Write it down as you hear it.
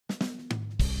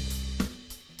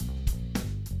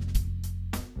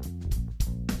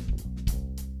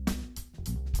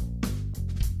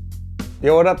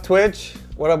Yo, what up Twitch?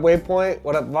 What up Waypoint?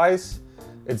 What up Vice?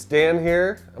 It's Dan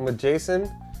here. I'm with Jason.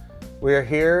 We are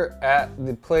here at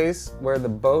the place where the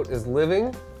boat is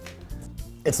living.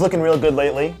 It's looking real good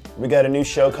lately. We got a new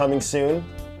show coming soon.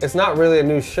 It's not really a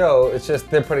new show, it's just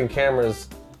they're putting cameras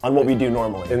on what we do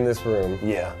normally. In this room.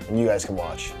 Yeah, and you guys can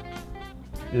watch.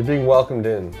 You're being welcomed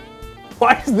in.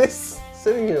 Why is this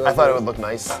sitting here like I thought it would look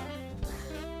nice.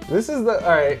 This is the, all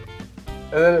right.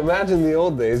 And then imagine the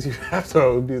old days, you'd have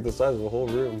to be the size of the whole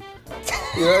room.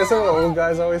 You know, that's what old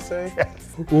guys always say? Yes.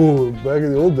 Oh, back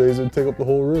in the old days, it'd take up the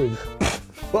whole room.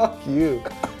 Fuck you.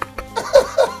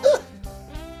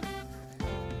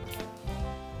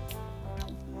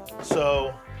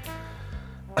 So,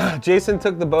 Jason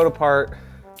took the boat apart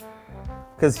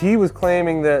because he was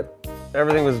claiming that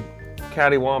everything was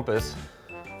cattywampus.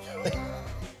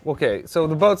 Okay, so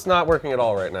the boat's not working at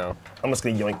all right now. I'm just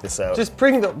gonna yoink this out. Just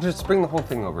bring the whole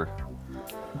thing over.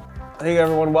 Hey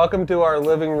everyone, welcome to our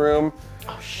living room.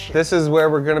 Oh shit. This is where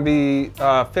we're gonna be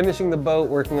finishing the boat,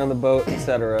 working on the boat,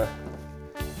 etc.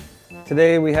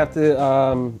 Today we have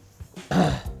to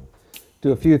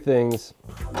do a few things.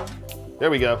 There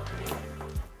we go.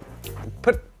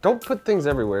 Don't put things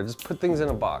everywhere, just put things in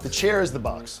a box. The chair is the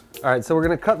box. All right, so we're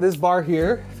gonna cut this bar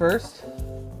here first.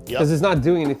 Because it's not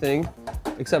doing anything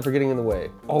except for getting in the way.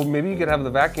 Oh, maybe you could have the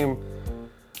vacuum.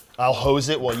 I'll hose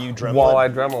it while you Dremel While it. I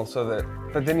Dremel, so that,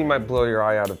 but then you might blow your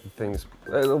eye out of the things.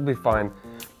 It'll be fine.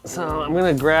 So I'm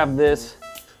gonna grab this.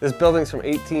 This building's from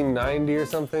 1890 or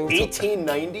something.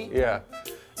 1890? So, yeah.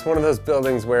 It's one of those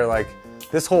buildings where like,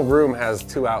 this whole room has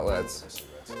 2 outlets.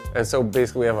 And so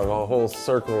basically we have a whole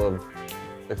circle of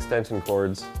extension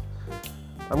cords.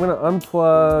 I'm gonna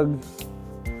unplug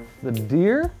the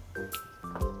deer.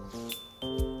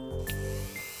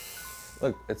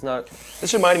 Look, it's not.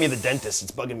 This reminded me of the dentist.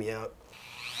 It's bugging me out.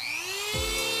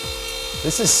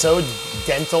 This is so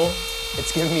dental.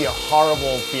 It's giving me a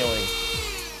horrible feeling.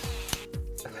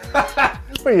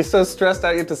 What, you're so stressed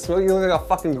out you have to smoke? You look like a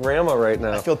fucking grandma right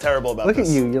now. I feel terrible about this. this.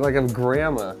 Look at you, you're like a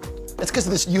grandma. It's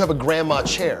because you have a grandma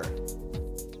chair.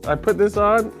 I put this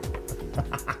on,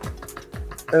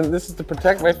 and this is to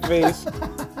protect my face.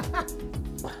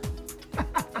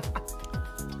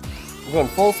 I'm going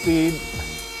full speed.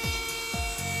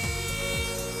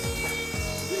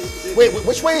 Wait,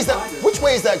 which way is that? Which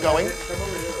way is that going?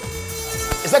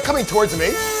 Is that coming towards me?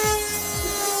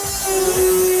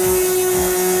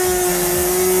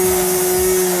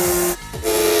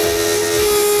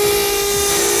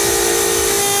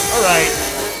 All right,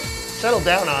 settle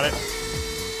down on it.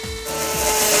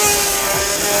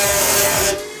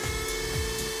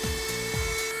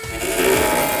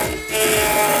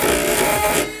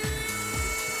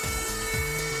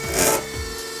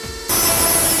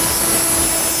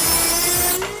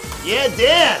 Yeah,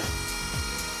 Dan!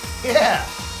 Yeah!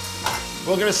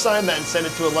 We're gonna sign that and send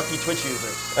it to a lucky Twitch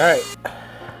user. All right.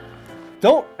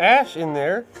 Don't ash in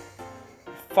there,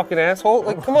 fucking asshole.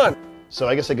 Like, come on. So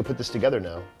I guess I could put this together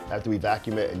now, after we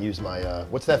vacuum it and use my,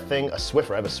 what's that thing? A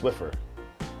Swiffer, I have a Swiffer.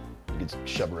 You could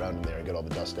shove around in there and get all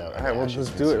the dust out. All right, well, let's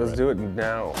do it. Let's do it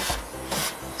now.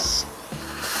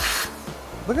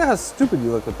 Look at how stupid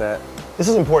you look with that. This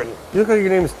is important. You look like your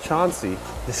name is Chauncey.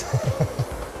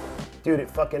 Dude,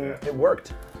 it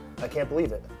worked. I can't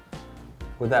believe it.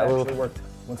 With that little. It actually worked.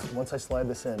 Once I slide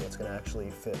this in, it's gonna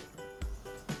actually fit.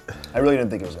 I really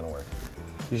didn't think it was gonna work.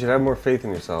 You should have more faith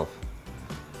in yourself.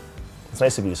 It's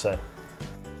nice of you to say.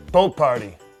 Boat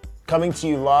party. Coming to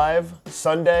you live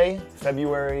Sunday,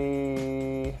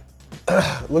 February.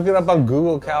 Look it up on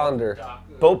Google Calendar.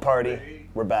 Boat party.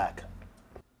 We're back.